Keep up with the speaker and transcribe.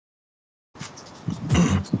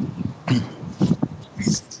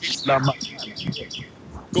La mañana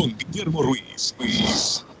con Guillermo Ruiz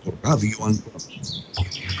por Radio Ancor.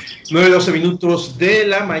 9:12 minutos de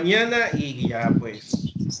la mañana y ya pues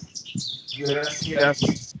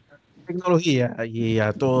gracias Tecnología y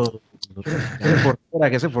a todos la reportera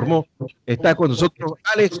que se formó. Está con nosotros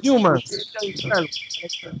Alex Neuman.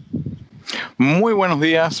 Muy buenos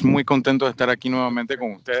días, muy contento de estar aquí nuevamente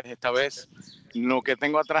con ustedes. Esta vez lo que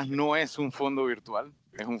tengo atrás no es un fondo virtual,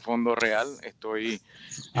 es un fondo real. Estoy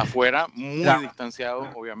afuera, muy distanciado,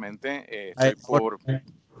 obviamente. Estoy por...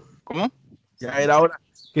 ¿Cómo? Ya era hora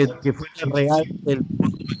que fuera real el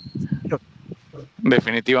fondo.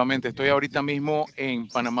 Definitivamente, estoy ahorita mismo en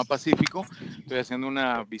Panamá Pacífico, estoy haciendo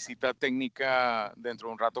una visita técnica dentro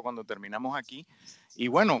de un rato cuando terminamos aquí y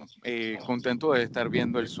bueno, contento de estar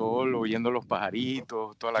viendo el sol, oyendo los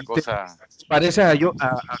pajaritos, toda la cosa. Parece a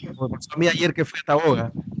como me pasó a mí ayer que fui a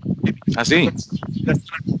Taboga. ¿Ah, sí?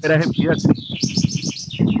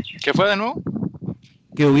 ¿Qué fue de nuevo?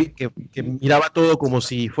 Que miraba todo como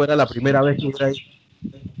si fuera la primera vez que hubiera ido.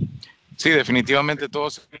 Sí, definitivamente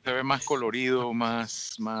todo se ve más colorido,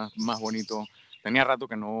 más bonito. Tenía rato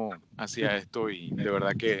que no hacía esto y de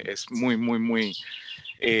verdad que es muy,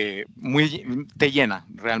 te llena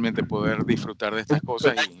realmente poder disfrutar de estas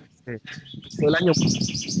cosas. El año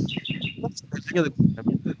de...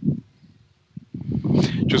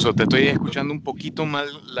 Chuso, te estoy escuchando un poquito mal,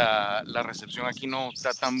 la recepción aquí no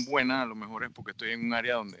está tan buena, a lo mejor es porque estoy en un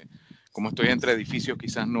área donde, como estoy entre edificios,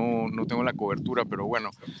 quizás no tengo la cobertura, pero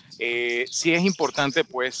bueno, sí es importante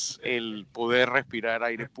pues el poder respirar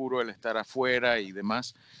aire puro, el estar afuera y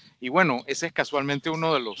demás. Y bueno, ese es casualmente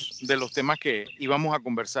uno de los temas que íbamos a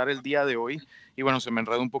conversar el día de hoy. Y bueno, se me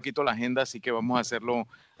enredó un poquito la agenda, así que vamos a hacerlo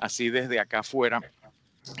así desde acá afuera.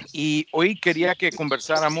 Y hoy quería que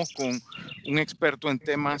conversáramos con un experto en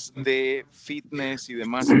temas de fitness y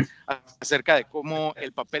demás acerca de cómo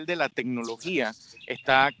el papel de la tecnología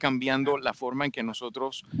está cambiando la forma en que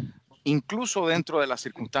nosotros, incluso dentro de las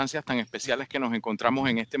circunstancias tan especiales que nos encontramos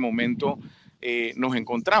en este momento, nos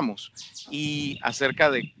encontramos, y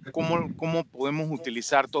acerca de cómo podemos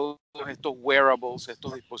utilizar todos estos wearables,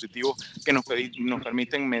 estos dispositivos que nos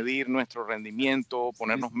permiten medir nuestro rendimiento,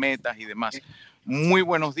 ponernos metas y demás. Muy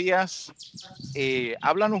buenos días.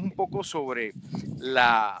 Háblanos un poco sobre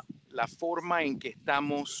la forma en que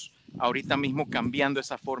estamos ahorita mismo cambiando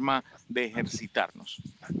esa forma de ejercitarnos.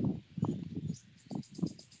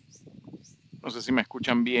 No sé si me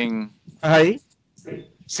escuchan bien. ¿Estás ahí?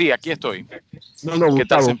 Sí, aquí estoy. No,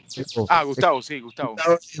 Gustavo. Gustavo, sí, Gustavo.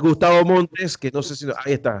 Gustavo Montes, que no sé si...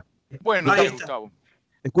 Ahí está. Buenos días, Gustavo.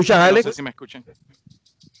 ¿Escuchas, Alex? No sé si me escuchan.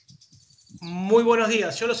 Muy buenos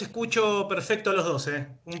días, yo los escucho perfecto a los dos.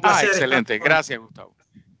 Un placer. Excelente, gracias, Gustavo.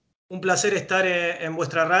 Un placer estar en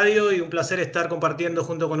vuestra radio y un placer estar compartiendo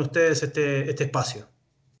junto con ustedes este espacio.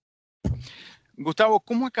 Gustavo,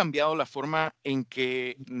 ¿cómo ha cambiado la forma en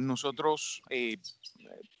que nosotros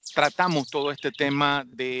tratamos todo este tema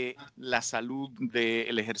de la salud,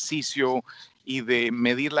 del ejercicio y de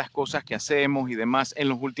medir las cosas que hacemos y demás en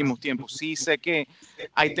los últimos tiempos? Sí, sé que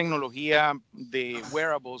hay tecnología de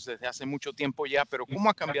wearables desde hace mucho tiempo ya, pero ¿cómo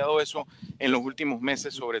ha cambiado eso en los últimos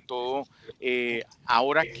meses, sobre todo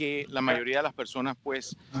ahora que la mayoría de las personas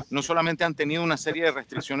pues no solamente han tenido una serie de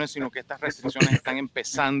restricciones, sino que estas restricciones están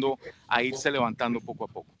empezando a irse levantando poco a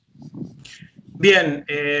poco? Bien,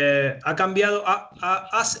 ha cambiado,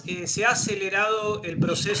 se ha acelerado el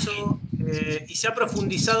proceso y se ha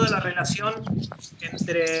profundizado la relación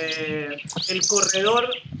entre el corredor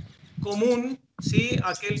común, ¿sí?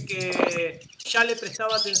 Aquel que ya le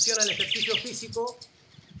prestaba atención al ejercicio físico,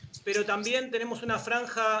 pero también tenemos una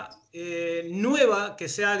franja nueva que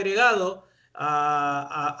se ha agregado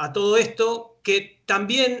a todo esto, que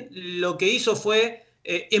también lo que hizo fue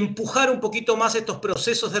empujar un poquito más estos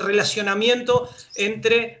procesos de relacionamiento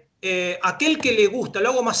entre aquel que le gusta, lo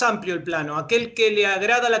hago más amplio el plano, aquel que le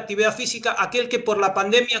agrada la actividad física, aquel que por la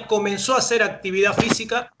pandemia comenzó a hacer actividad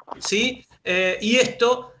física, ¿sí? Y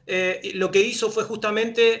esto lo que hizo fue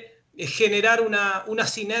justamente generar una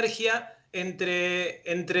sinergia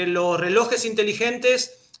entre los relojes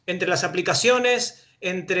inteligentes, entre las aplicaciones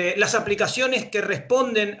que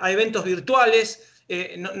responden a eventos virtuales.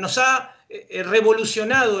 Nos ha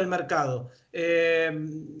revolucionado el mercado.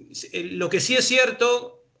 Lo que sí es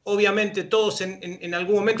cierto, obviamente todos en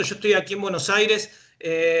algún momento, yo estoy aquí en Buenos Aires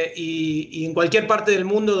y en cualquier parte del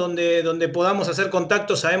mundo donde podamos hacer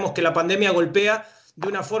contacto, sabemos que la pandemia golpea de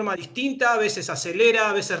una forma distinta, a veces acelera,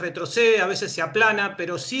 a veces retrocede, a veces se aplana,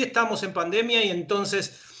 pero sí estamos en pandemia y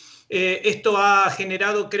entonces esto ha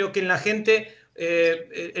generado, creo que en la gente,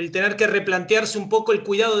 el tener que replantearse un poco el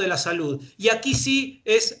cuidado de la salud. Y aquí sí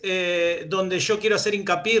es donde yo quiero hacer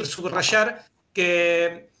hincapié, subrayar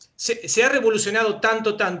que se ha revolucionado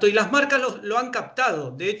tanto, y las marcas lo han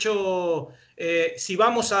captado. De hecho, si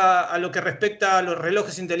vamos a lo que respecta a los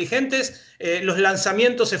relojes inteligentes, los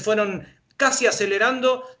lanzamientos se fueron casi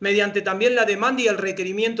acelerando mediante también la demanda y el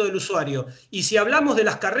requerimiento del usuario. Y si hablamos de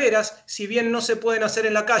las carreras, si bien no se pueden hacer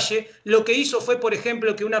en la calle, lo que hizo fue, por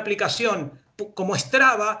ejemplo, que una aplicación como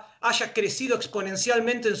Strava haya crecido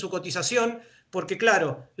exponencialmente en su cotización, porque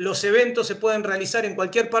claro, los eventos se pueden realizar en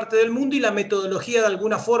cualquier parte del mundo y la metodología de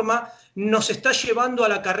alguna forma nos está llevando a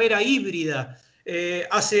la carrera híbrida.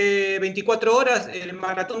 Hace 24 horas el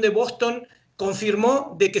maratón de Boston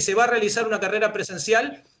confirmó de que se va a realizar una carrera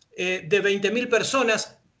presencial de 20.000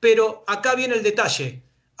 personas, pero acá viene el detalle.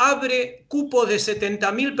 Abre cupos de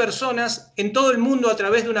 70.000 personas en todo el mundo a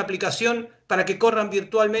través de una aplicación para que corran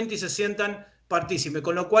virtualmente y se sientan partícipes,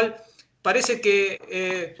 con lo cual parece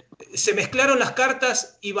que se mezclaron las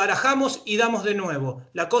cartas y barajamos y damos de nuevo.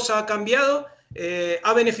 La cosa ha cambiado,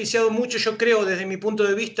 ha beneficiado mucho, yo creo, desde mi punto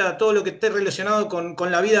de vista, todo lo que esté relacionado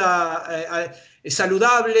con la vida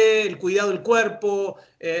saludable, el cuidado del cuerpo.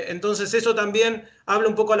 Entonces eso también habla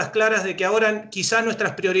un poco a las claras de que ahora quizás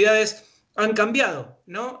nuestras prioridades han cambiado,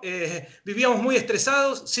 ¿no? Vivíamos muy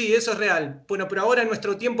estresados, sí, eso es real. Bueno, pero ahora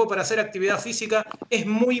nuestro tiempo para hacer actividad física es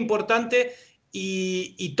muy importante.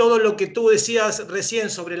 Y todo lo que tú decías recién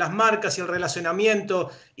sobre las marcas y el relacionamiento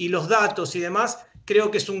y los datos y demás, creo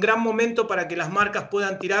que es un gran momento para que las marcas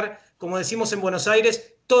puedan tirar, como decimos en Buenos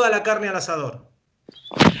Aires, toda la carne al asador.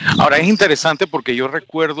 Ahora es interesante porque yo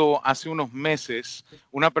recuerdo hace unos meses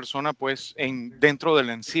una persona pues dentro del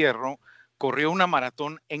encierro corrió una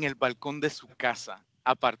maratón en el balcón de su casa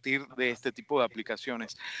a partir de este tipo de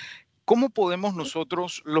aplicaciones. ¿Cómo podemos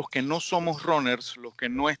nosotros, los que no somos runners, los que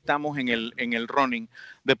no estamos en el running,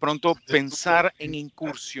 de pronto pensar en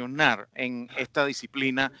incursionar en esta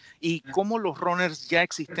disciplina y cómo los runners ya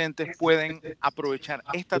existentes pueden aprovechar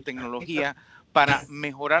esta tecnología para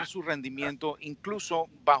mejorar su rendimiento, incluso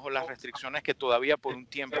bajo las restricciones que todavía por un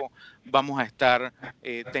tiempo vamos a estar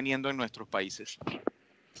teniendo en nuestros países?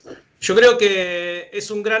 Yo creo que es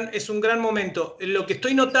un gran momento. Lo que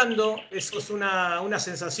estoy notando, eso es una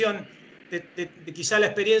sensación de quizá la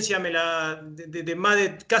experiencia de más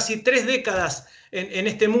de casi 3 décadas en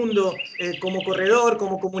este mundo, como corredor,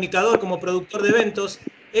 como comunicador, como productor de eventos,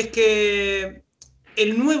 es que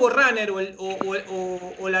el nuevo runner o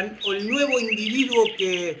el nuevo individuo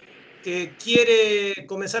que quiere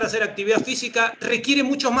comenzar a hacer actividad física requiere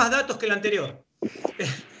muchos más datos que el anterior.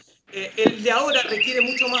 El de ahora requiere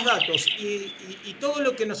mucho más datos y todo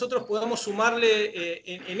lo que nosotros podamos sumarle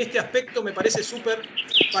en este aspecto me parece súper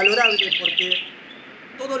valorable, porque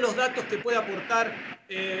todos los datos que puede aportar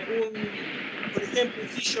por ejemplo, un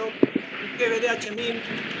G-SHOCK, un GBD-H1000,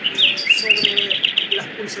 sobre las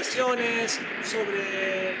pulsaciones,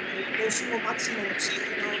 sobre el consumo máximo de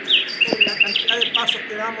oxígeno, sobre la cantidad de pasos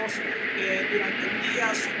que damos durante el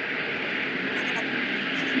día,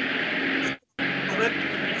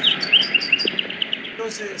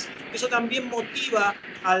 entonces, eso también motiva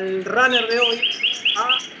al runner de hoy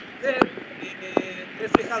a ver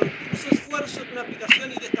reflejado todo su esfuerzo en una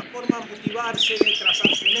aplicación y de esta forma motivarse,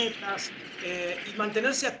 trazarse metas y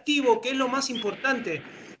mantenerse activo, que es lo más importante.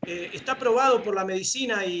 Está probado por la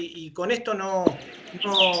medicina y con esto no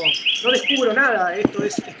descubro nada, esto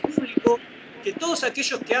es público, que todos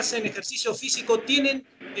aquellos que hacen ejercicio físico tienen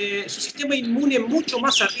su sistema inmune mucho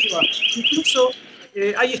más arriba. Incluso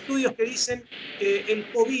hay estudios que dicen que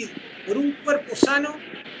el COVID por un cuerpo sano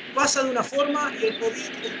pasa de una forma y el COVID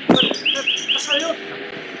por un cuerpo enfermo pasa de otra.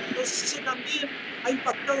 Entonces eso también ha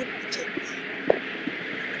impactado mucho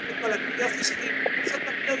respecto a la actividad física y eso ha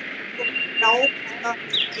cambiado la óptica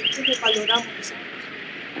de cómo valoramos esa.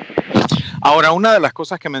 Ahora, una de las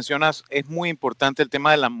cosas que mencionas es muy importante el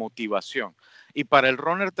tema de la motivación. Y para el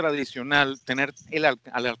runner tradicional, tener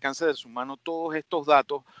al alcance de su mano todos estos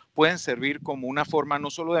datos pueden servir como una forma no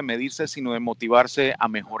solo de medirse, sino de motivarse a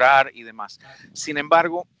mejorar y demás. Sin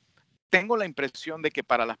embargo, tengo la impresión de que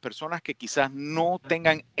para las personas que quizás no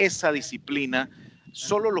tengan esa disciplina,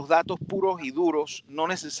 solo los datos puros y duros no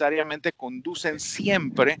necesariamente conducen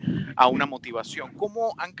siempre a una motivación.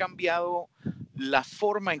 ¿Cómo han cambiado la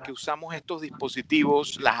forma en que usamos estos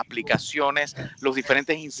dispositivos, las aplicaciones, los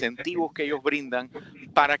diferentes incentivos que ellos brindan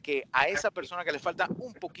para que a esa persona que le falta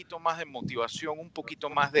un poquito más de motivación, un poquito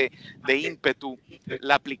más de ímpetu,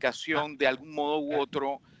 la aplicación de algún modo u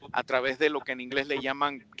otro a través de lo que en inglés le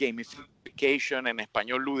llaman gamification, gamification, en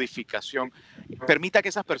español ludificación, permita que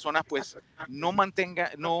esas personas pues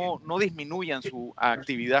no disminuyan su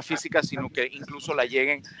actividad física, sino que incluso la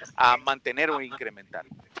lleguen a mantener o incrementar?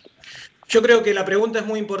 Yo creo que la pregunta es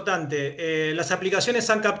muy importante. Las aplicaciones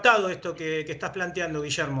han captado esto que estás planteando,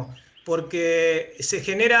 Guillermo, porque se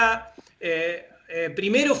genera,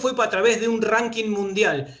 primero fue a través de un ranking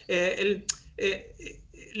mundial.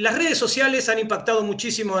 Las redes sociales han impactado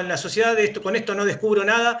muchísimo en la sociedad, con esto no descubro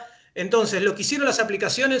nada. Entonces, lo que hicieron las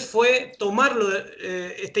aplicaciones fue tomarlo,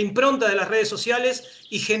 esta impronta de las redes sociales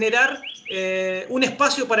y generar un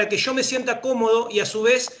espacio para que yo me sienta cómodo y a su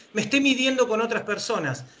vez me esté midiendo con otras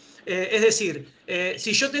personas. Es decir,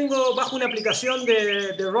 si yo bajo una aplicación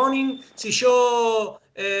de running, si yo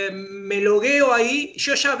me logueo ahí,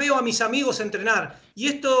 yo ya veo a mis amigos entrenar. Y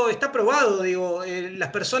esto está probado, digo, las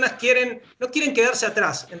personas no quieren quedarse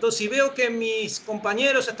atrás. Entonces, si veo que mis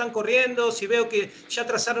compañeros están corriendo, si veo que ya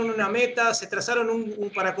trazaron una meta, se trazaron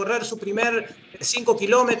para correr su primer 5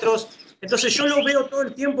 kilómetros, entonces yo lo veo todo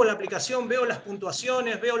el tiempo en la aplicación, veo las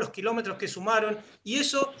puntuaciones, veo los kilómetros que sumaron, y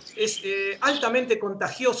eso es altamente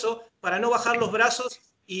contagioso para no bajar los brazos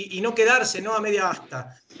y no quedarse, ¿no?, a media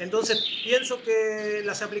asta. Entonces pienso que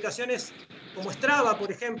las aplicaciones como Strava,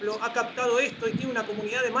 por ejemplo, ha captado esto y tiene una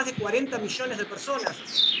comunidad de más de 40 millones de personas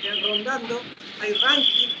rondando. Hay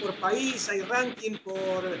ranking por país, hay ranking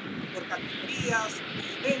por categorías,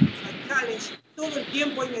 hay eventos, hay challenge, todo el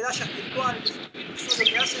tiempo hay medallas virtuales. Eso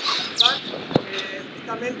lo que hace es buscar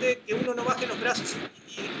justamente que uno no baje los brazos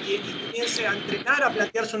y comience a entrenar, a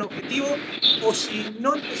plantearse un objetivo, o si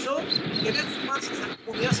no empezó, querer sumarse a esa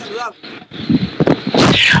comunidad saludable.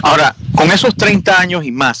 Ahora, con esos 30 años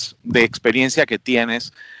y más de experiencia que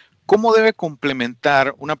tienes, ¿cómo debe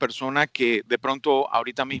complementar una persona que de pronto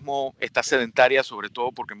ahorita mismo está sedentaria, sobre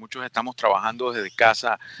todo porque muchos estamos trabajando desde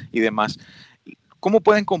casa y demás? ¿Cómo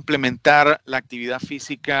pueden complementar la actividad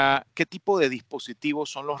física? ¿Qué tipo de dispositivos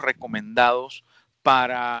son los recomendados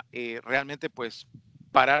para realmente pues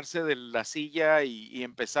pararse de la silla y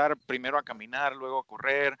empezar primero a caminar, luego a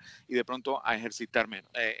correr y de pronto a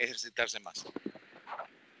ejercitarse más?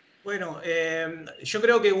 Bueno, yo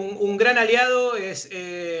creo que un gran aliado es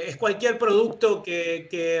cualquier producto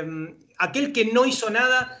que aquel que no hizo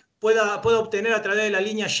nada pueda obtener a través de la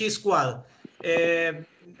línea G-Squad de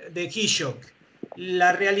G-SHOCK.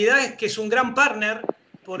 La realidad es que es un gran partner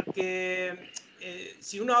porque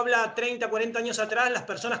si uno habla 30, 40 años atrás, las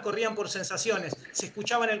personas corrían por sensaciones, se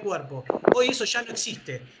escuchaba en el cuerpo. Hoy eso ya no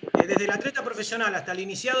existe. Desde el atleta profesional hasta el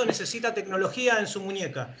iniciado necesita tecnología en su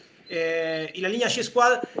muñeca. Y la línea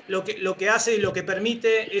G-Squad lo que hace y lo que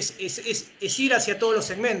permite es ir hacia todos los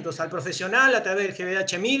segmentos, al profesional a través del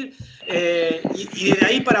GBD-H1000 y desde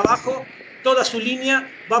ahí para abajo toda su línea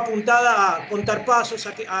va apuntada a contar pasos,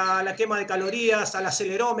 a la quema de calorías, al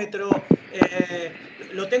acelerómetro.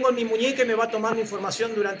 Lo tengo en mi muñeca y me va tomando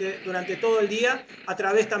información durante todo el día a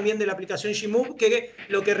través también de la aplicación G-Move, que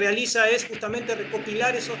lo que realiza es justamente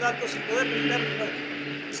recopilar esos datos y poder brindarle.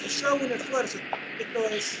 Si yo hago un esfuerzo, esto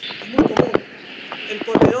es muy común, el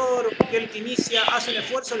corredor o aquel que inicia hace un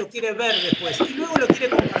esfuerzo, lo quiere ver después y luego lo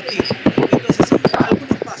quiere compartir. Entonces,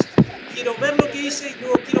 algunos pasos. Quiero ver lo que hice y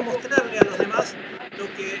luego quiero mostrarle a los demás lo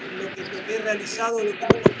que he realizado, lo que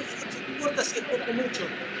me costó esfuerzo. No importa si es poco o mucho,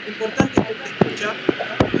 lo importante es que te escucha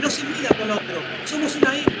y no se mida con otro. Somos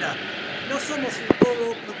una isla, no somos un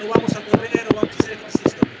todo cuando vamos a correr o vamos a hacer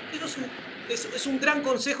ejercicio. Eso es un gran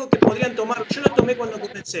consejo que podrían tomar. Yo lo tomé cuando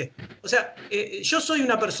comencé. O sea, yo soy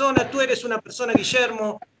una persona, tú eres una persona,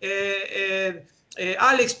 Guillermo,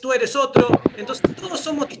 Alex, tú eres otro. Entonces, todos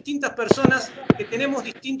somos distintas personas que tenemos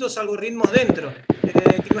distintos algoritmos dentro,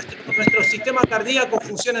 que nuestro sistema cardíaco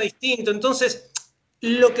funciona distinto. Entonces,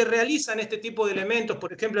 lo que realizan este tipo de elementos,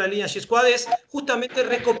 por ejemplo, la línea G-Squad, es justamente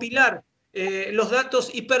recopilar los datos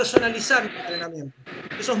y personalizar el entrenamiento.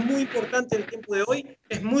 Eso es muy importante en el tiempo de hoy,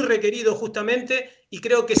 es muy requerido justamente y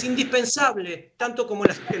creo que es indispensable, tanto como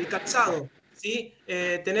el calzado, ¿sí?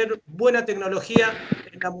 Tener buena tecnología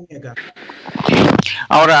en la muñeca.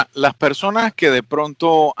 Ahora, las personas que de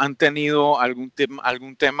pronto han tenido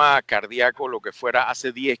algún tema cardíaco, lo que fuera,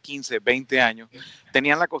 hace 10, 15, 20 años,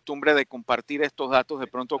 tenían la costumbre de compartir estos datos de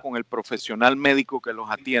pronto con el profesional médico que los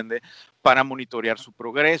atiende para monitorear su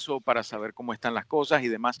progreso, para saber cómo están las cosas y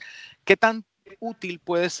demás. ¿Qué tan útil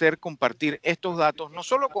puede ser compartir estos datos, no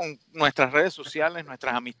solo con nuestras redes sociales,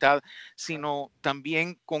 nuestras amistades, sino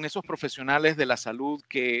también con esos profesionales de la salud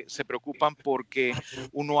que se preocupan porque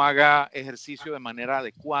uno haga ejercicio de manera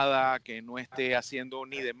adecuada, que no esté haciendo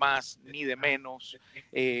ni de más ni de menos?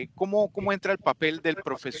 ¿Cómo entra el papel del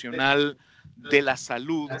profesional de la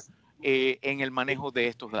salud en el manejo de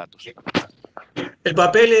estos datos? El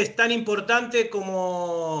papel es tan importante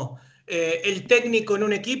como el técnico en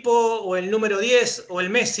un equipo, o el número 10, o el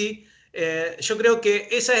Messi. Yo creo que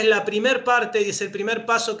esa es la primer parte y es el primer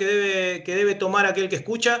paso que debe tomar aquel que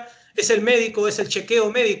escucha. Es el médico, es el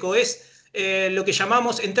chequeo médico, es lo que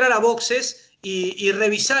llamamos entrar a boxes y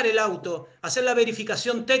revisar el auto, hacer la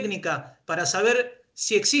verificación técnica para saber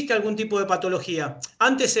si existe algún tipo de patología.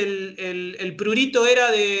 Antes el prurito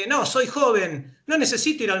era de, no, soy joven, no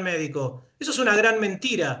necesito ir al médico. Eso es una gran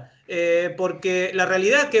mentira, porque la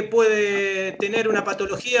realidad es que puede tener una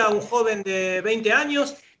patología un joven de 20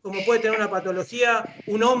 años, como puede tener una patología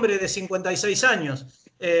un hombre de 56 años.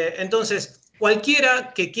 Entonces,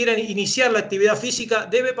 cualquiera que quiera iniciar la actividad física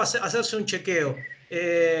debe hacerse un chequeo.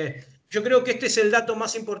 Yo creo que este es el dato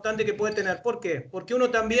más importante que puede tener. ¿Por qué? Porque uno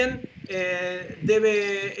también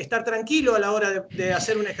debe estar tranquilo a la hora de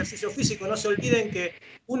hacer un ejercicio físico. No se olviden que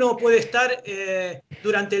uno puede estar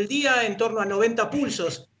durante el día en torno a 90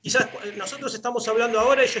 pulsos. Quizás nosotros estamos hablando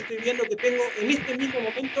ahora y yo estoy viendo que tengo en este mismo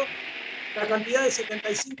momento la cantidad de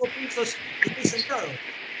 75 pulsos y estoy sentado.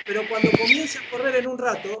 Pero cuando comience a correr en un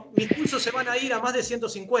rato, mis pulsos se van a ir a más de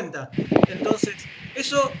 150. Entonces,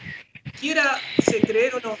 eso, quiera se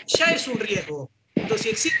creer o no, ya es un riesgo. Entonces, si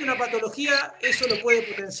existe una patología, eso lo puede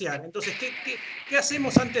potenciar. Entonces, ¿qué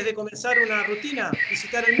hacemos antes de comenzar una rutina?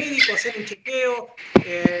 Visitar al médico, hacer un chequeo,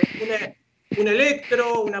 un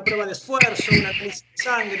electro, una prueba de esfuerzo, un análisis de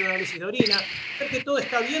sangre, un análisis de orina, ver que todo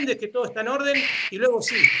está bien, de que todo está en orden, y luego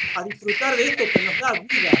sí, a disfrutar de esto que nos da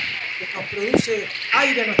vida, que nos produce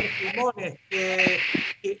aire a nuestros pulmones, que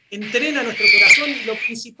entrena nuestro corazón, y lo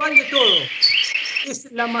principal de todo,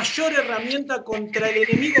 es la mayor herramienta contra el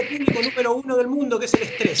enemigo público número 1 del mundo, que es el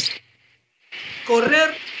estrés.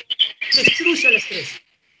 Correr destruye el estrés.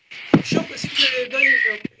 Yo siempre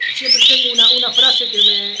tengo una frase que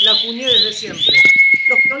me la acuñé desde siempre.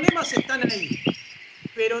 Los problemas están ahí,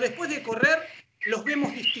 pero después de correr los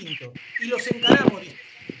vemos distintos y los encaramos distintos.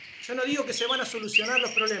 Yo no digo que se van a solucionar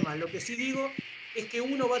los problemas, lo que sí digo es que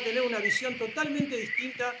uno va a tener una visión totalmente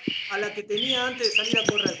distinta a la que tenía antes de salir a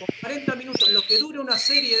correr. Con 40 minutos, lo que dura una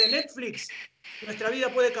serie de Netflix, nuestra vida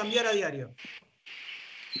puede cambiar a diario.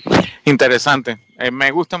 Interesante.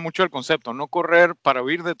 Me gusta mucho el concepto, no correr para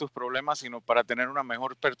huir de tus problemas, sino para tener una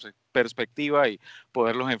mejor perspectiva y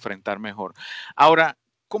poderlos enfrentar mejor. Ahora,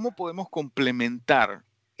 ¿cómo podemos complementar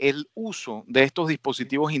el uso de estos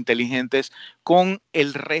dispositivos inteligentes con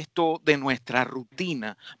el resto de nuestra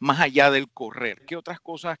rutina, más allá del correr? ¿Qué otras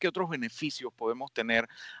cosas, qué otros beneficios podemos tener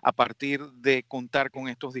a partir de contar con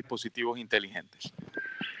estos dispositivos inteligentes?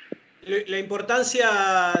 La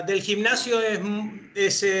importancia del gimnasio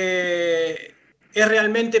es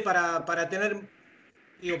realmente para tener,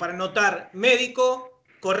 para notar médico,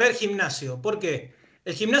 correr, gimnasio. ¿Por qué?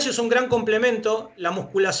 El gimnasio es un gran complemento, la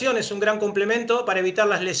musculación es un gran complemento para evitar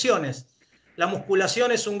las lesiones. La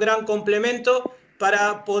musculación es un gran complemento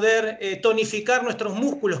para poder tonificar nuestros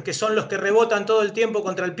músculos, que son los que rebotan todo el tiempo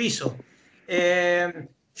contra el piso.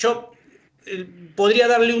 Yo podría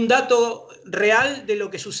darle un dato real de lo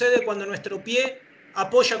que sucede cuando nuestro pie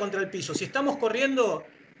apoya contra el piso. Si estamos corriendo,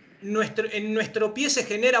 en nuestro pie se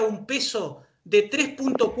genera un peso de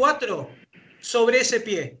 3.4 sobre ese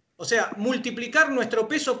pie. O sea, multiplicar nuestro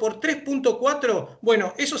peso por 3.4,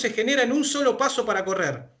 bueno, eso se genera en un solo paso para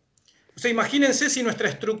correr. O sea, imagínense si nuestra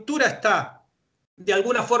estructura está de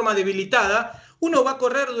alguna forma debilitada, uno va a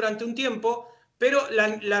correr durante un tiempo, pero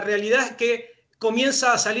la realidad es que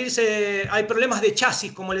comienza a salirse, hay problemas de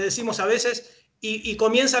chasis, como le decimos a veces, y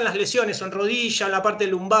comienzan las lesiones en rodilla, en la parte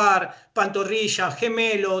lumbar, pantorrilla,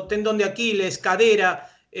 gemelo, tendón de Aquiles,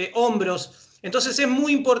 cadera, hombros. Entonces es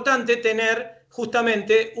muy importante tener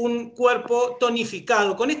justamente un cuerpo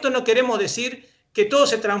tonificado. Con esto no queremos decir que todos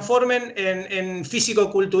se transformen en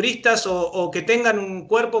físico-culturistas o que tengan un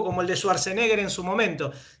cuerpo como el de Schwarzenegger en su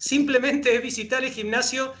momento. Simplemente es visitar el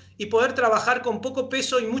gimnasio y poder trabajar con poco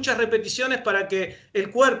peso y muchas repeticiones para que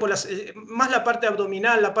el cuerpo, más la parte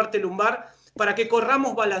abdominal, la parte lumbar, para que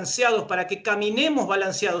corramos balanceados, para que caminemos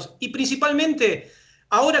balanceados. Y principalmente,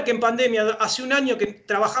 ahora que en pandemia, hace un año que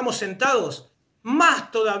trabajamos sentados,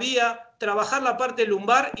 más todavía trabajar la parte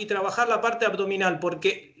lumbar y trabajar la parte abdominal,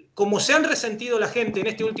 porque como se han resentido la gente en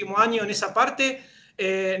este último año en esa parte,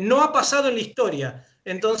 no ha pasado en la historia.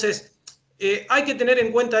 Entonces, hay que tener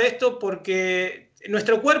en cuenta esto porque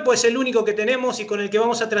nuestro cuerpo es el único que tenemos y con el que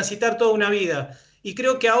vamos a transitar toda una vida. Y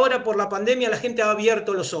creo que ahora por la pandemia la gente ha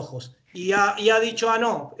abierto los ojos y ha dicho, ah,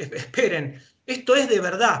 no, esperen, esto es de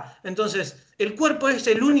verdad. Entonces, el cuerpo es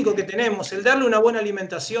el único que tenemos, el darle una buena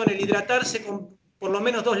alimentación, el hidratarse con por lo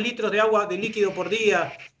menos 2 litros de agua de líquido por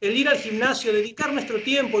día, el ir al gimnasio, dedicar nuestro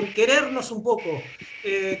tiempo, el querernos un poco.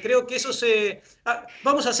 Creo que eso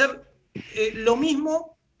vamos a hacer lo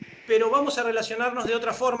mismo, pero vamos a relacionarnos de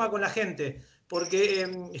otra forma con la gente, porque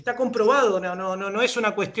está comprobado, no es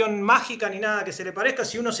una cuestión mágica ni nada que se le parezca.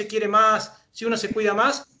 Si uno se quiere más, si uno se cuida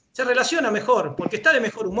más, se relaciona mejor, porque está de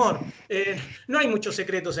mejor humor. No hay muchos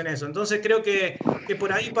secretos en eso, entonces creo que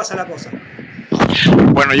por ahí pasa la cosa.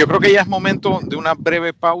 Bueno, yo creo que ya es momento de una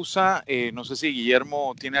breve pausa. No sé si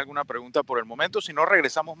Guillermo tiene alguna pregunta por el momento. Si no,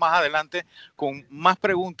 regresamos más adelante con más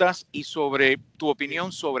preguntas y sobre tu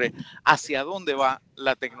opinión sobre hacia dónde va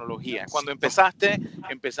la tecnología. Cuando empezaste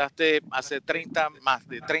hace más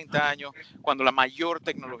de 30 años, cuando la mayor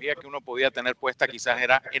tecnología que uno podía tener puesta quizás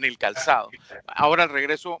era en el calzado. Ahora al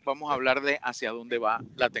regreso vamos a hablar de hacia dónde va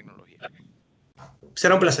la tecnología.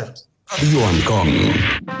 Será un placer. Radio Ancon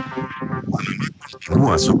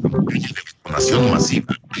continúa su campaña de vacunación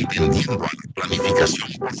masiva, atendiendo a la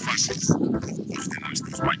planificación por fases. Los de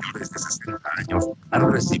nuestros mayores de 60 años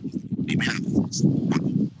han recibido primera dosis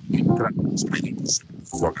mientras los médicos en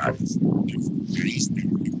sus hogares.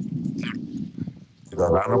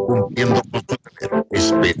 Ciudadano cumpliendo con su deber,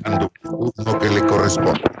 esperando el turno que le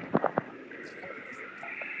corresponde.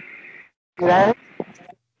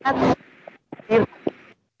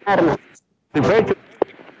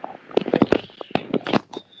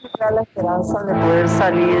 La esperanza de poder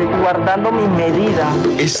salir guardando mis medidas.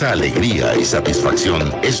 Esa alegría y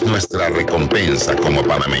satisfacción es nuestra recompensa como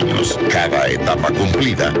panameños. Cada etapa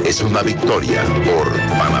cumplida es una victoria por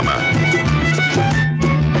Panamá.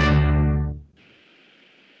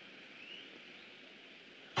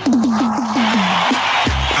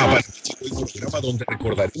 El programa donde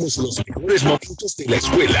recordaremos los mejores momentos de la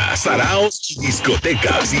escuela, saraos y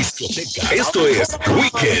discotecas. Esto es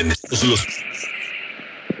Weekend.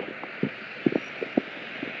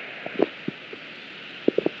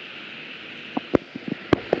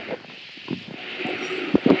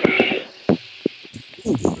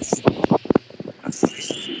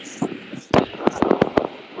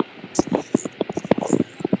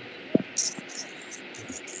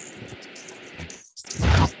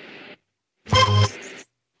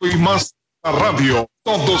 Y más a radio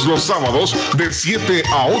todos los sábados de 7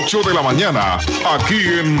 a 8 de la mañana, aquí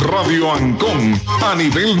en Radio Ancon, a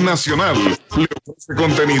nivel nacional. Le ofrece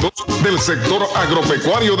contenidos del sector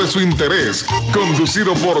agropecuario de su interés,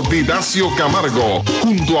 conducido por Didacio Camargo,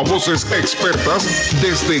 junto a voces expertas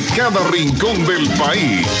desde cada rincón del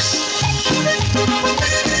país.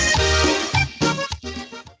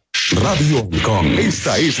 Radio Ancon,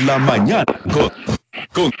 esta es la mañana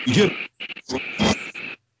con Guillermo.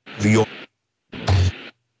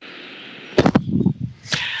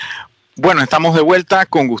 Bueno, estamos de vuelta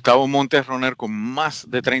con Gustavo Montes, runner con más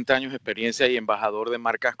de 30 años de experiencia y embajador de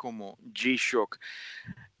marcas como G-SHOCK.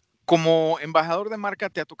 Como embajador de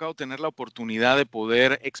marca, te ha tocado tener la oportunidad de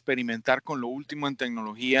poder experimentar con lo último en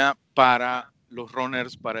tecnología para los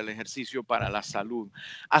runners, para el ejercicio, para la salud.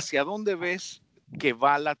 ¿Hacia dónde ves que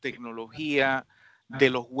va la tecnología de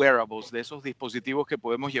los wearables, de esos dispositivos que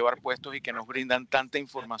podemos llevar puestos y que nos brindan tanta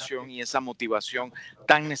información y esa motivación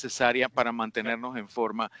tan necesaria para mantenernos en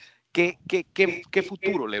forma? ¿Qué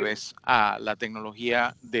futuro le ves a la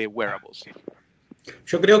tecnología de wearables?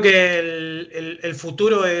 Yo creo que el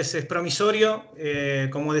futuro es promisorio,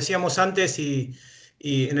 como decíamos antes y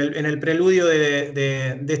en el preludio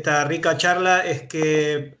de esta rica charla, es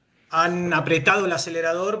que han apretado el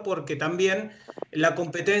acelerador porque también la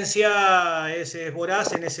competencia es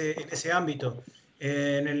voraz en ese ámbito.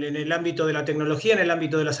 En el ámbito de la tecnología, en el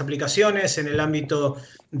ámbito de las aplicaciones, en el ámbito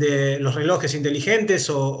de los relojes inteligentes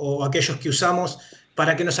o aquellos que usamos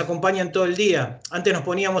para que nos acompañen todo el día. Antes nos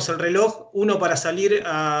poníamos el reloj, uno para salir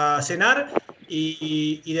a cenar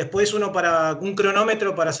y después uno para un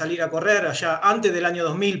cronómetro para salir a correr, allá antes del año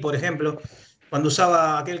 2000, por ejemplo, cuando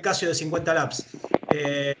usaba aquel Casio de 50 laps.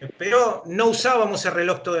 Pero no usábamos el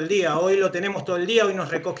reloj todo el día. Hoy lo tenemos todo el día, hoy nos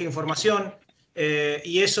recoge información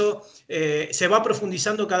y eso se va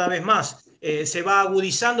profundizando cada vez más. Se va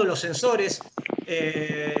agudizando los sensores,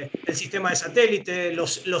 el sistema de satélite,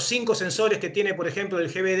 los 5 sensores que tiene, por ejemplo, el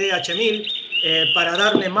GBD-H1000 para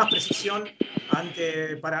darle más precisión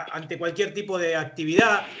ante cualquier tipo de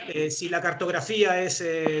actividad. Si la cartografía es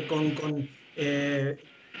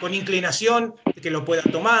con inclinación, que lo pueda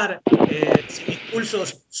tomar. Si mis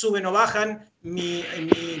pulsos suben o bajan, mi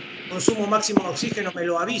consumo máximo de oxígeno me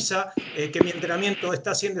lo avisa, que mi entrenamiento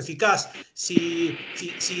está siendo eficaz. Si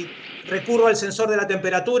recurro al sensor de la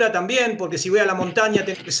temperatura también, porque si voy a la montaña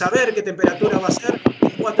tengo que saber qué temperatura va a ser en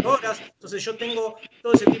 4 horas. Entonces yo tengo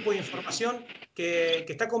todo ese tipo de información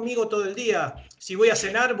que está conmigo todo el día. Si voy a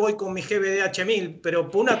cenar, voy con mi GBD-H1000, pero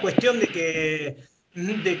por una cuestión de que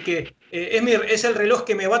es el reloj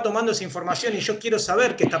que me va tomando esa información y yo quiero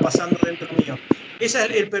saber qué está pasando dentro mío. Ese es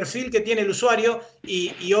el perfil que tiene el usuario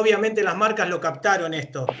y obviamente las marcas lo captaron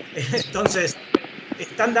esto. Entonces,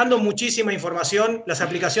 están dando muchísima información, las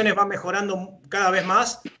aplicaciones van mejorando cada vez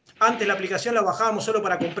más. Antes la aplicación la bajábamos solo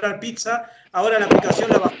para comprar pizza, ahora la aplicación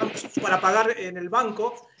la bajamos para pagar en el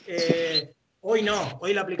banco. Hoy no,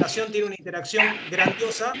 hoy la aplicación tiene una interacción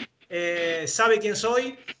grandiosa, sabe quién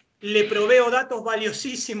soy, le proveo datos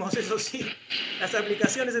valiosísimos, eso sí. Las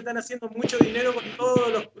aplicaciones están haciendo mucho dinero con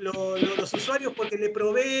todos los usuarios porque le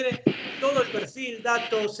proveen todo el perfil,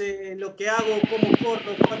 datos, lo que hago, cómo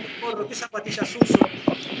corro, cuánto corro, qué zapatillas uso.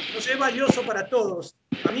 Entonces es valioso para todos.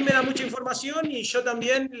 A mí me da mucha información y yo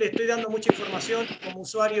también le estoy dando mucha información como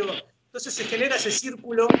usuario. Entonces se genera ese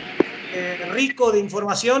círculo rico de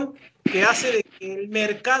información que hace de que el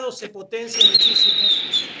mercado se potencie muchísimo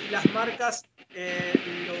y las marcas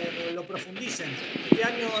lo profundicen. Este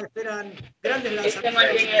año esperan grandes lanzamientos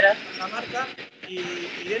para la marca y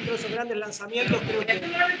dentro de esos grandes lanzamientos creo que el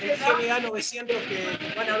GBA-900 que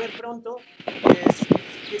van a ver pronto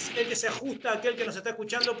es el que se ajusta a aquel que nos está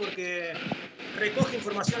escuchando porque recoge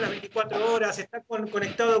información las 24 horas, está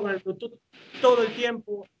conectado con el Bluetooth todo el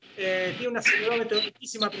tiempo, tiene un acelerómetro de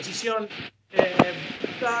altísima precisión,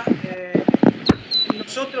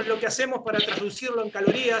 nosotros lo que hacemos para traducirlo en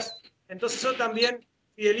calorías, entonces eso también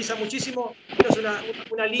fideliza muchísimo. Es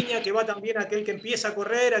una línea que va también a aquel que empieza a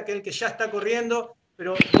correr, a aquel que ya está corriendo,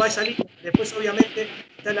 pero va a esa línea. Después obviamente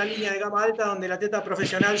está la línea de gama alta donde el atleta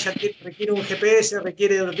profesional ya requiere un GPS,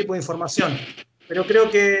 requiere otro tipo de información. Pero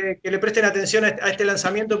creo que le presten atención a este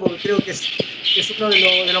lanzamiento porque creo que es uno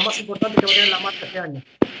de los más importantes que va a tener la marca este año.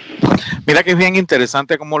 Mira que es bien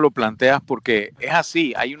interesante cómo lo planteas porque es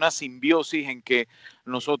así, hay una simbiosis en que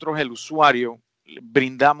nosotros, el usuario,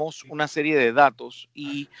 brindamos una serie de datos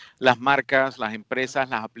y las marcas, las empresas,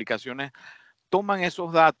 las aplicaciones toman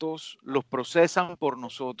esos datos, los procesan por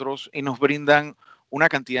nosotros y nos brindan una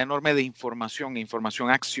cantidad enorme de información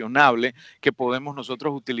accionable que podemos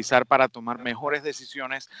nosotros utilizar para tomar mejores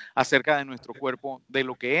decisiones acerca de nuestro cuerpo, de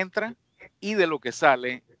lo que entra y de lo que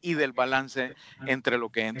sale y del balance entre lo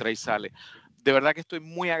que entra y sale. De verdad que estoy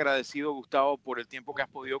muy agradecido, Gustavo, por el tiempo que has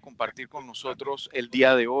podido compartir con nosotros el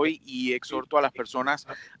día de hoy y exhorto a las personas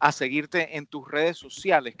a seguirte en tus redes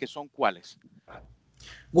sociales, que son ¿cuáles?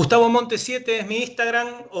 Gustavo Montes 7 es mi Instagram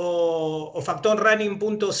o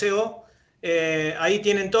factorrunning.co. Ahí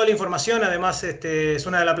tienen toda la información. Además, es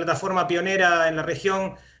una de las plataformas pionera en la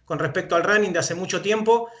región con respecto al running de hace mucho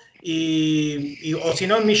tiempo. O si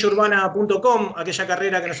no, en millurbana.com, aquella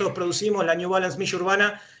carrera que nosotros producimos, la New Balance Milla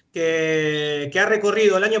Urbana, que ha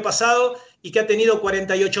recorrido el año pasado y que ha tenido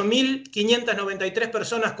 48.593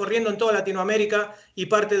 personas corriendo en toda Latinoamérica y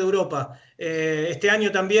parte de Europa. Este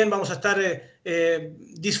año también vamos a estar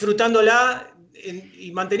disfrutándola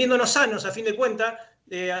y manteniéndonos sanos a fin de cuentas,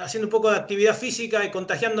 haciendo un poco de actividad física y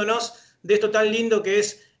contagiándonos de esto tan lindo que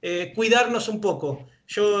es cuidarnos un poco.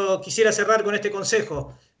 Yo quisiera cerrar con este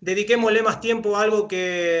consejo. Dediquémosle más tiempo a algo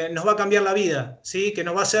que nos va a cambiar la vida, ¿sí? Que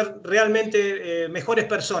nos va a hacer realmente mejores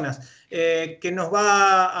personas, que nos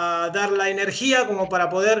va a dar la energía como para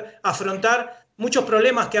poder afrontar muchos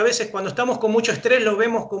problemas que a veces cuando estamos con mucho estrés los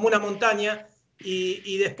vemos como una montaña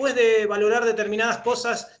y después de valorar determinadas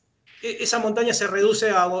cosas, esa montaña se reduce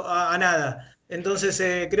a nada. Entonces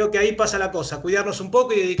creo que ahí pasa la cosa, cuidarnos un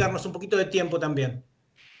poco y dedicarnos un poquito de tiempo también.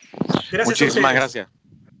 Gracias. Muchísimas gracias.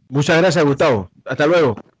 Muchas gracias, Gustavo. Hasta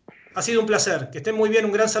luego. Ha sido un placer. Que estén muy bien.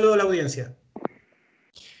 Un gran saludo a la audiencia.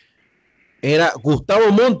 Era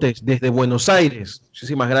Gustavo Montes desde Buenos Aires.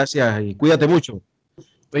 Muchísimas gracias y cuídate mucho.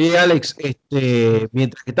 Oye, Alex,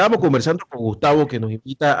 mientras que estábamos conversando con Gustavo, que nos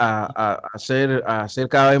invita a ser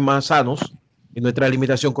cada vez más sanos en nuestra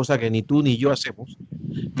alimentación, cosa que ni tú ni yo hacemos,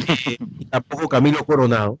 y tampoco Camilo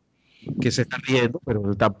Coronado, que se está riendo,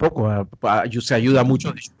 pero tampoco se ayuda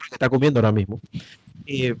mucho, que está comiendo ahora mismo.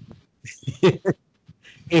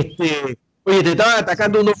 Oye, te estaban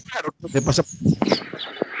atacando unos claros. ¿Qué pasa?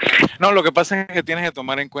 No, lo que pasa es que tienes que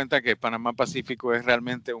tomar en cuenta que Panamá Pacífico es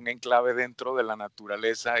realmente un enclave dentro de la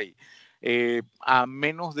naturaleza y a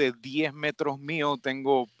menos de 10 metros mío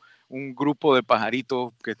tengo un grupo de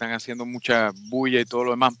pajaritos que están haciendo mucha bulla y todo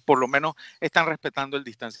lo demás. Por lo menos están respetando el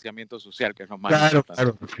distanciamiento social, que es lo más importante.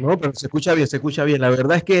 Claro. No, pero se escucha bien. La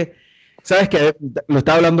verdad es que, sabes que lo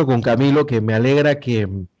estaba hablando con Camilo, que me alegra que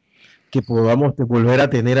podamos volver a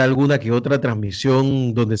tener alguna que otra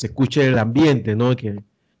transmisión donde se escuche el ambiente, ¿no? Que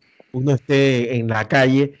uno esté en la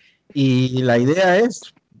calle y la idea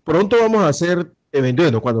es, pronto vamos a hacer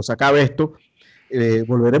eventos, cuando se acabe esto,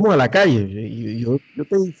 volveremos a la calle. Y yo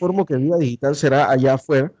te informo que Vida Digital será allá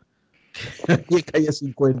afuera, en calle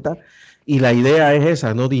 50, y la idea es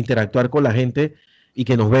esa, ¿no? De interactuar con la gente y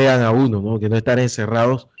que nos vean a uno, ¿no? Que no estar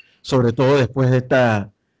encerrados, sobre todo después de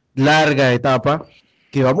esta larga etapa,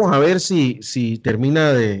 que vamos a ver si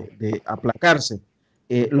termina de aplacarse.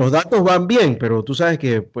 Los datos van bien, pero tú sabes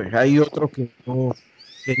que pues hay otros que, no,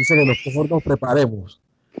 que dicen que mejor nos preparemos.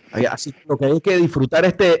 Así que lo que hay es que disfrutar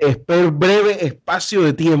este breve espacio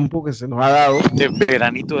de tiempo que se nos ha dado, De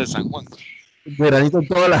veranito de San Juan. veranito en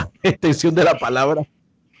toda la extensión de la palabra,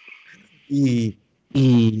 y,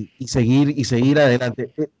 y seguir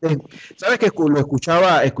adelante. ¿Sabes que lo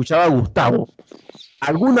escuchaba a Gustavo?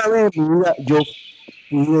 Alguna vez en mi vida yo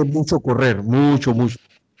pude mucho correr, mucho, mucho.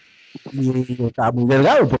 Y estaba muy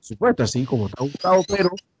delgado, por supuesto, así como está Gustavo, pero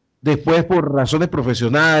después por razones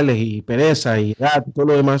profesionales y pereza y edad y todo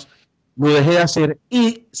lo demás, lo dejé de hacer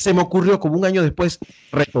y se me ocurrió como un año después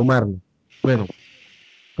retomarlo. Bueno,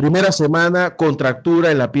 primera semana, contractura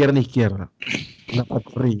en la pierna izquierda, en la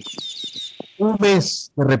pantorrilla. Un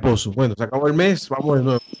mes de reposo. Bueno, se acabó el mes, vamos de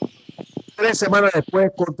nuevo. 3 semanas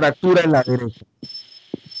después, contractura en la derecha.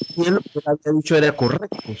 Y él lo que había dicho era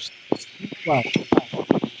correcto.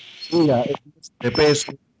 Mira, de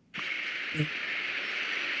peso.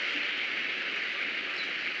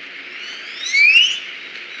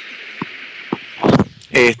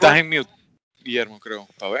 Estás en mute, Guillermo, creo.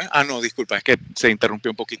 A ver. Ah, no, disculpa, es que se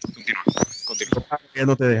interrumpió un poquito. Continúa. Continúa. Ya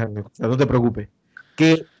no te dejan, o sea, no te preocupes.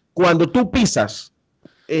 Que cuando tú pisas,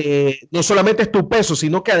 no solamente es tu peso,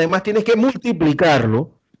 sino que además tienes que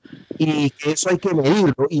multiplicarlo y que eso hay que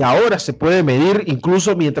medirlo. Y ahora se puede medir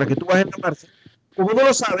incluso mientras que tú vas en la marcha. Como no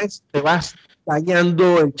lo sabes, te vas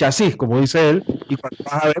dañando el chasis, como dice él, y cuando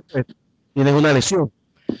vas a ver, pues tienes una lesión.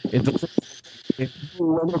 Entonces, es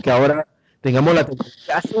muy bueno que ahora tengamos la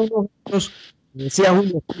tecnología. Hace unos años, decía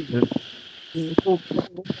Julio,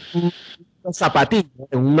 una zapatilla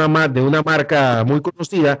de una marca muy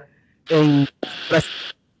conocida en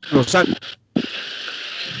Los Ángeles.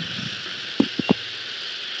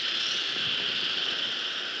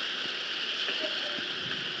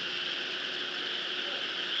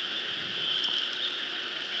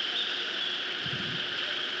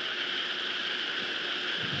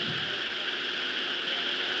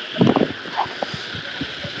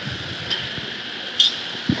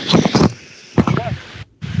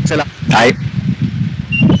 Ay.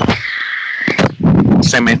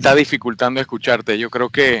 Se me está dificultando escucharte. Yo creo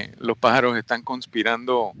que los pájaros están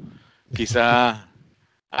conspirando. Quizás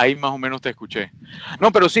ahí más o menos te escuché.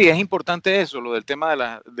 No, pero sí, es importante eso, lo del tema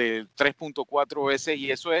del 3.4S,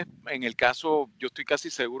 y eso es en el caso, yo estoy casi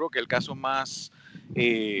seguro que el caso más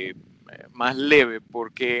leve,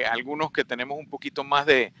 porque algunos que tenemos un poquito más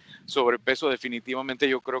de sobrepeso, definitivamente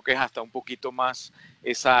yo creo que es hasta un poquito más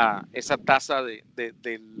esa tasa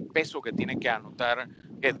del peso que tienen que anotar,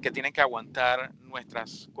 que tienen que aguantar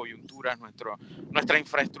nuestras coyunturas, nuestra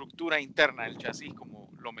infraestructura interna, el chasis, como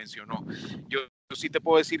lo mencionó. Yo sí te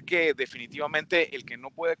puedo decir que definitivamente el que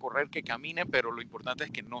no puede correr, que camine, pero lo importante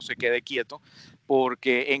es que no se quede quieto,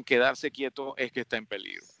 porque en quedarse quieto es que está en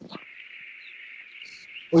peligro.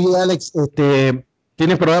 Oye, Alex,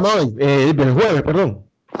 ¿tienes programa hoy? El jueves, perdón.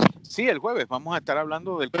 Sí, el jueves vamos a estar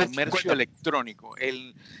hablando del comercio electrónico.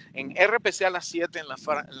 En RPC a las 7, en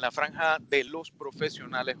la franja de los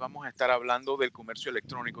profesionales, vamos a estar hablando del comercio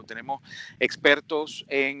electrónico. Tenemos expertos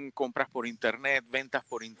en compras por internet, ventas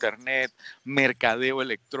por internet, mercadeo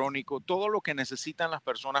electrónico, todo lo que necesitan las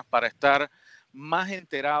personas para estar más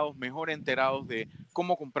enterados, mejor enterados de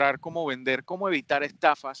cómo comprar, cómo vender, cómo evitar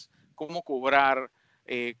estafas, cómo cobrar,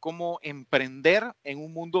 cómo emprender en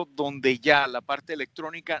un mundo donde ya la parte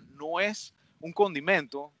electrónica no es un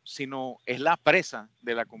condimento, sino es la presa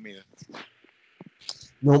de la comida.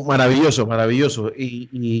 No, maravilloso, maravilloso.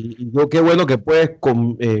 Y yo qué bueno que puedes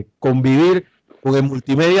convivir con el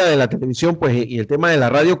multimedia de la televisión, pues, y el tema de la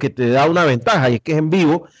radio que te da una ventaja, y es que es en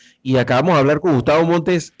vivo, y acabamos de hablar con Gustavo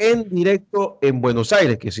Montes en directo en Buenos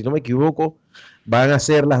Aires, que si no me equivoco, van a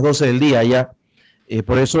ser las 12 del día ya.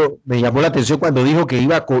 Por eso me llamó la atención cuando dijo que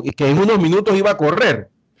que en unos minutos iba a correr.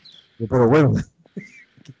 Pero bueno,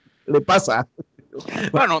 le pasa.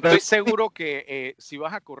 Bueno, estoy seguro que si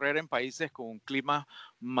vas a correr en países con climas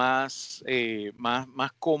más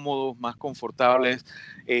cómodos, más confortables,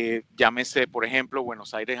 llámese, por ejemplo,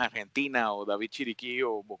 Buenos Aires, Argentina, o David Chiriquí,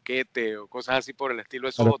 o Boquete, o cosas así por el estilo,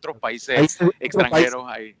 esos otros países extranjeros,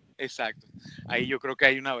 ahí, exacto. Ahí yo creo que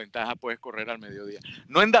hay una ventaja, puedes correr al mediodía.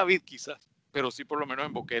 No en David, quizás, pero sí por lo menos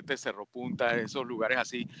en Boquete, Cerro Punta, esos lugares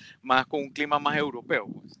así, más con un clima más europeo,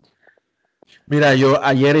 pues. Mira, yo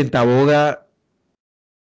ayer en Taboga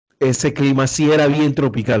ese clima sí era bien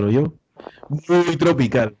tropical, ¿oyó? Muy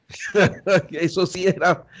tropical. Eso sí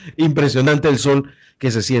era impresionante el sol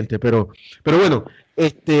que se siente, pero bueno,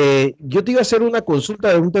 yo te iba a hacer una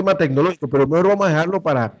consulta de un tema tecnológico, pero mejor vamos a dejarlo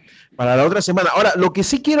para la otra semana. Ahora, lo que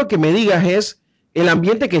sí quiero que me digas es el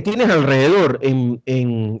ambiente que tienes alrededor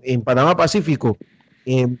en Panamá Pacífico,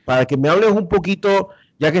 para que me hables un poquito,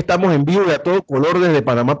 ya que estamos en vivo y a todo color desde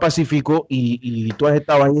Panamá Pacífico y tú has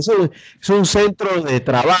estado ahí. Eso es un centro de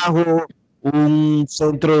trabajo, un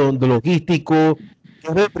centro donde logístico, que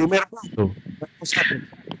es del primer mundo. Una cosa que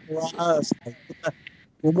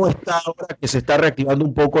 ¿cómo está ahora que se está reactivando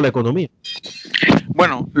un poco la economía?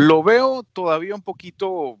 Bueno, lo veo todavía un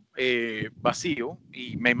poquito vacío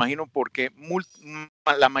y me imagino porque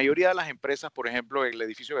la mayoría de las empresas, por ejemplo, el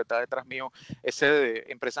edificio que está detrás mío es sede de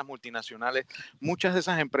empresas multinacionales. Muchas de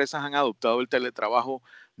esas empresas han adoptado el teletrabajo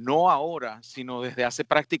no ahora, sino desde hace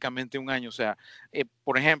prácticamente un año. O sea,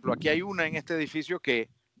 por ejemplo, aquí hay una en este edificio que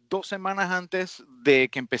 2 semanas antes de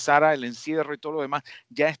que empezara el encierro y todo lo demás,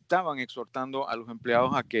 ya estaban exhortando a los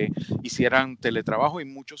empleados a que hicieran teletrabajo y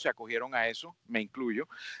muchos se acogieron a eso, me incluyo.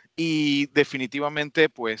 Y definitivamente,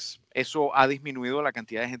 pues eso ha disminuido la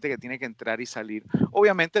cantidad de gente que tiene que entrar y salir.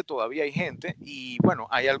 Obviamente todavía hay gente y bueno,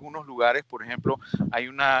 hay algunos lugares, por ejemplo, hay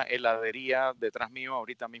una heladería detrás mío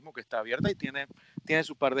ahorita mismo que está abierta y tiene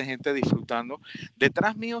su par de gente disfrutando.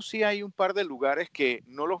 Detrás mío sí hay un par de lugares que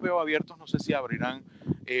no los veo abiertos, no sé si abrirán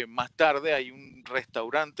más tarde. Hay un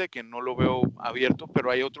restaurante que no lo veo abierto,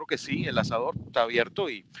 pero hay otro que sí, el asador está abierto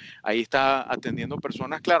y ahí está atendiendo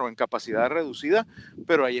personas, claro, en capacidad reducida,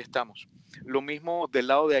 pero ahí estamos. Lo mismo del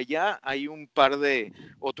lado de allá, hay un par de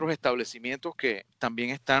otros establecimientos que también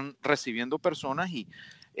están recibiendo personas y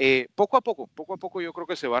poco a poco yo creo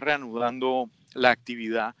que se va reanudando la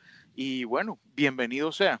actividad y bueno,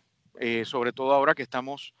 bienvenido sea, sobre todo ahora que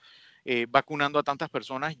estamos vacunando a tantas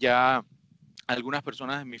personas. Ya algunas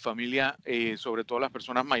personas de mi familia, sobre todo las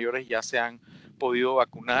personas mayores, ya se han podido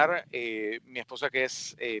vacunar. Mi esposa, que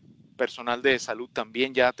es personal de salud,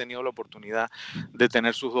 también ya ha tenido la oportunidad de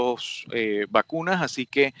tener sus 2 vacunas, así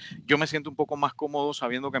que yo me siento un poco más cómodo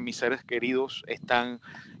sabiendo que mis seres queridos están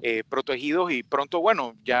protegidos y pronto,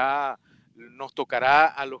 bueno, ya nos tocará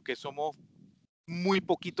a los que somos muy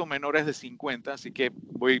poquito menores de 50, así que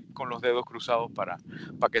voy con los dedos cruzados para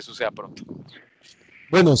que eso sea pronto.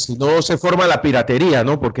 Bueno, si no se forma la piratería,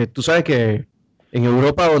 ¿no? Porque tú sabes que en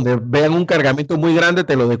Europa, donde vean un cargamento muy grande,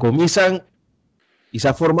 te lo decomisan y se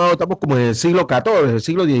ha formado, estamos como en el siglo XIV, el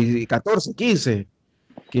siglo XIV, XV,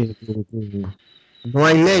 que no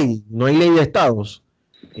hay ley de estados.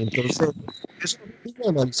 Entonces, eso hay que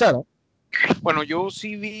analizar, ¿eh? Bueno, yo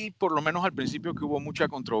sí vi, por lo menos al principio, que hubo mucha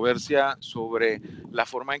controversia sobre la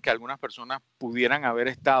forma en que algunas personas pudieran haber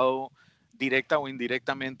estado directa o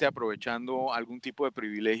indirectamente aprovechando algún tipo de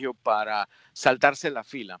privilegio para saltarse la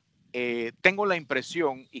fila. Tengo la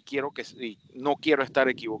impresión, y no quiero estar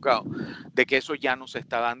equivocado, de que eso ya no se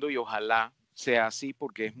está dando y ojalá sea así,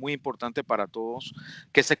 porque es muy importante para todos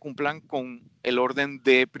que se cumplan con el orden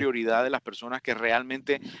de prioridad de las personas que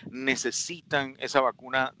realmente necesitan esa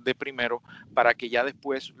vacuna de primero, para que ya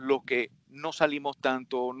después los que no salimos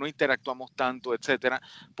tanto, no interactuamos tanto, etcétera,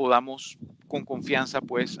 podamos con confianza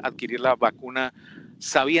pues adquirir la vacuna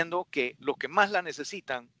sabiendo que los que más la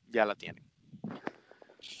necesitan ya la tienen.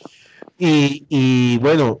 Y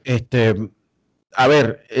bueno, a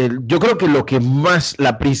ver, yo creo que lo que más,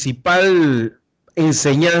 la principal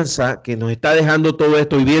enseñanza que nos está dejando todo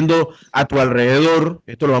esto y viendo a tu alrededor,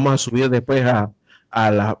 esto lo vamos a subir después a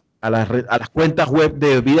las cuentas web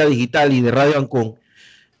de Vida Digital y de Radio Ancon,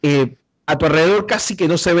 a tu alrededor casi que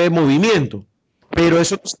no se ve movimiento, pero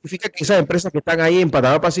eso no significa que esas empresas que están ahí en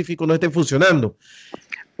Panamá Pacífico no estén funcionando.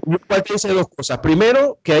 ¿Cuál te dice dos cosas?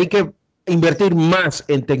 Primero, que hay que invertir más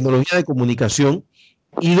en tecnología de comunicación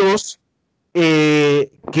y dos,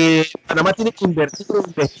 que Panamá tiene que invertir en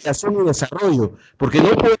investigación y desarrollo, porque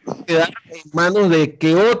no puede quedar en manos de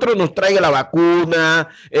que otro nos traiga la vacuna,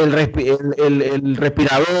 el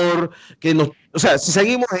respirador, o sea, si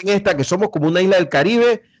seguimos en esta, que somos como una isla del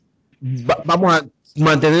Caribe, vamos a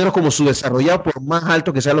mantenernos como subdesarrollados por más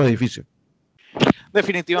altos que sean los edificios.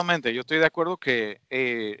 Definitivamente, yo estoy de acuerdo que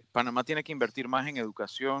Panamá tiene que invertir más en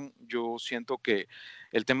educación. Yo siento que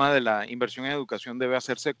el tema de la inversión en educación debe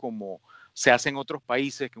hacerse como se hace en otros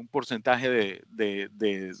países, que un porcentaje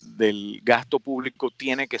del gasto público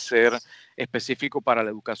tiene que ser específico para la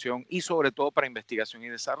educación y sobre todo para investigación y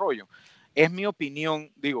desarrollo. Es mi opinión,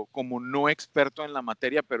 digo, como no experto en la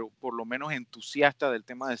materia, pero por lo menos entusiasta del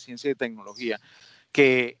tema de ciencia y tecnología,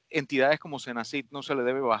 que entidades como Senacid no se le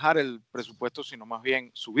debe bajar el presupuesto, sino más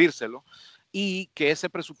bien subírselo. y que ese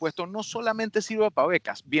presupuesto no solamente sirva para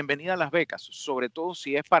becas, bienvenida a las becas, sobre todo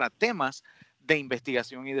si es para temas de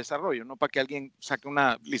investigación y desarrollo, no para que alguien saque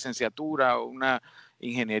una licenciatura o una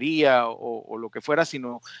ingeniería o lo que fuera,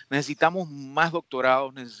 sino necesitamos más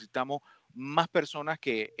doctorados, necesitamos más personas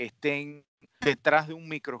que estén detrás de un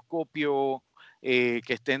microscopio, que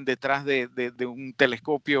estén detrás de un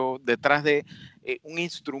telescopio, detrás de un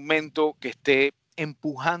instrumento que esté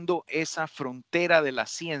empujando esa frontera de la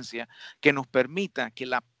ciencia que nos permita que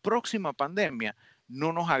la próxima pandemia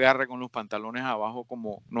no nos agarre con los pantalones abajo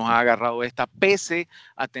como nos ha agarrado esta, pese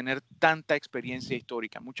a tener tanta experiencia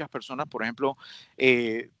histórica. Muchas personas, por ejemplo,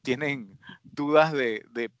 tienen dudas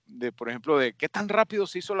por ejemplo, de qué tan rápido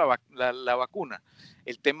se hizo la vacuna.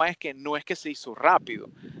 El tema es que no es que se hizo rápido.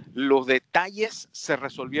 Los detalles se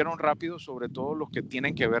resolvieron rápido, sobre todo los que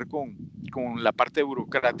tienen que ver con la parte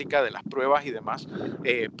burocrática de las pruebas y demás.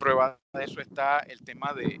 Prueba de eso está el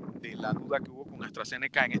tema de la duda que hubo con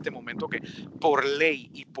AstraZeneca en este momento, que por ley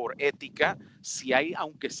y por ética, si hay,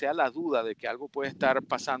 aunque sea la duda de que algo puede estar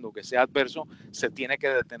pasando, que sea adverso, se tiene que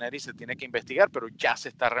detener y se tiene que investigar, pero ya se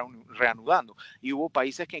está reanudando. Y hubo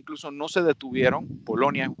países que incluso no se detuvieron,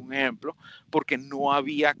 Polonia es un ejemplo, porque no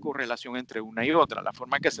había correlación entre una y otra. La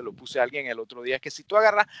forma en que se lo puse a alguien el otro día es que si tú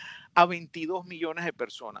agarras a 22 millones de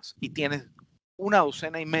personas y tienes una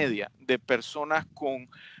docena y media de personas con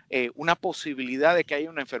una posibilidad de que haya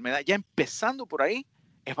una enfermedad, ya empezando por ahí,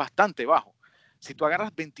 es bastante bajo. Si tú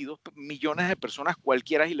agarras 22 millones de personas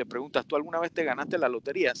cualquiera y le preguntas, ¿tú alguna vez te ganaste la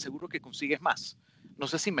lotería? Seguro que consigues más. No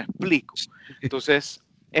sé si me explico. Entonces,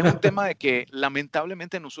 es un tema de que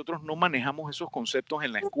lamentablemente nosotros no manejamos esos conceptos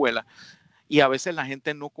en la escuela y a veces la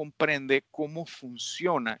gente no comprende cómo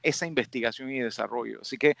funciona esa investigación y desarrollo.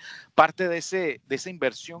 Así que parte de esa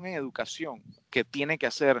inversión en educación que tiene que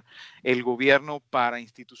hacer el gobierno para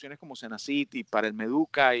instituciones como Senacit y para el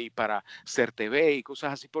Meduca y para CERTV y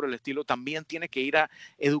cosas así por el estilo, también tiene que ir a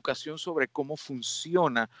educación sobre cómo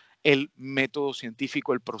funciona el método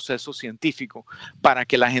científico, el proceso científico, para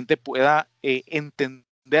que la gente pueda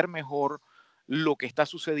entender mejor lo que está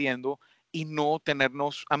sucediendo y no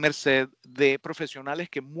tenernos a merced de profesionales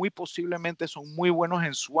que muy posiblemente son muy buenos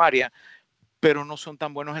en su área, pero no son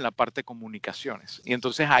tan buenos en la parte de comunicaciones. Y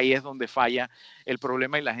entonces ahí es donde falla el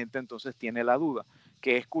problema y la gente entonces tiene la duda,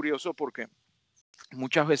 que es curioso porque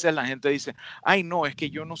muchas veces la gente dice, ay no, es que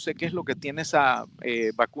yo no sé qué es lo que tiene esa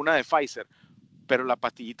vacuna de Pfizer, pero la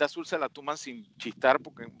pastillita azul se la toman sin chistar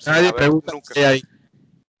porque sin Nadie haber pregunta nunca. qué hay.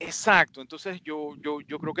 Exacto, entonces yo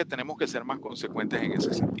creo que tenemos que ser más consecuentes en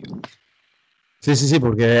ese sentido. Sí, sí, sí,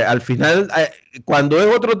 porque al final, cuando es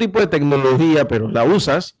otro tipo de tecnología, pero la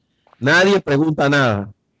usas, nadie pregunta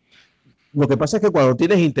nada. Lo que pasa es que cuando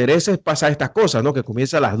tienes intereses pasa estas cosas, ¿no? Que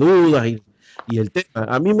comienzan las dudas y el tema.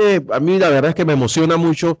 A mí la verdad es que me emociona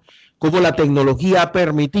mucho cómo la tecnología ha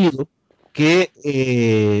permitido que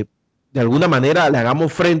de alguna manera le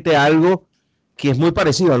hagamos frente a algo que es muy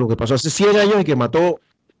parecido a lo que pasó hace 100 años y que mató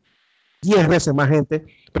 10 veces más gente,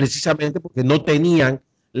 precisamente porque no tenían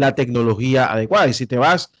la tecnología adecuada. Y si te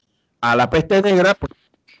vas a la peste negra, pues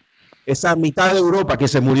esa mitad de Europa que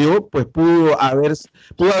se murió, pues pudo haber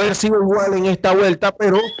sido igual en esta vuelta,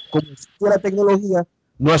 pero como existe la tecnología,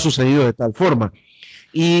 no ha sucedido de tal forma.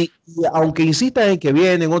 Y aunque insistan en que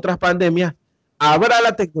vienen otras pandemias, habrá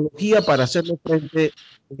la tecnología para hacerle frente,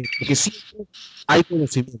 porque siempre hay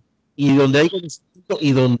conocimiento. Y donde hay conocimiento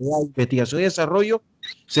y donde hay investigación y desarrollo,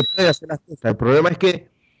 se puede hacer las cosas. El problema es que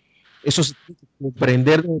eso se tiene que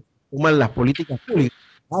comprender de cómo las políticas públicas.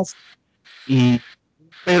 Y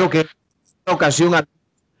espero que en esta ocasión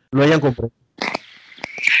lo hayan comprendido.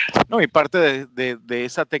 No, y parte de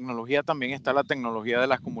esa tecnología también está la tecnología de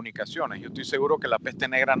las comunicaciones. Yo estoy seguro que la peste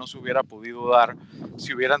negra no se hubiera podido dar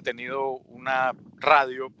si hubieran tenido una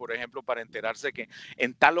radio, por ejemplo, para enterarse que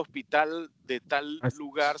en tal hospital de tal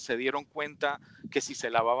lugar se dieron cuenta que si se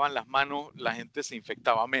lavaban las manos la gente se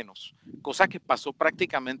infectaba menos. Cosa que pasó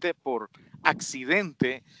prácticamente por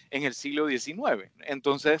accidente en el siglo XIX.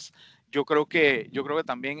 Entonces, yo creo que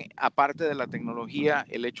también, aparte de la tecnología,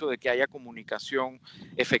 el hecho de que haya comunicación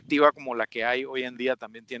efectiva como la que hay hoy en día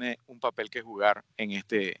también tiene un papel que jugar en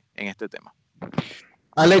este tema.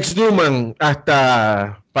 Alex Neuman,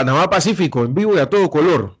 hasta Panamá Pacífico, en vivo y a todo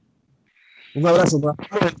color. Un abrazo.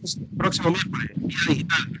 Nos vemos el próximo miércoles. Vida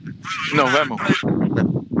Digital. Nos vemos.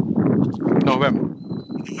 Nos vemos.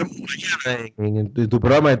 En tu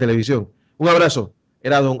programa de televisión. Un abrazo.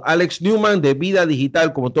 Era don Alex Neuman de Vida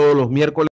Digital, como todos los miércoles.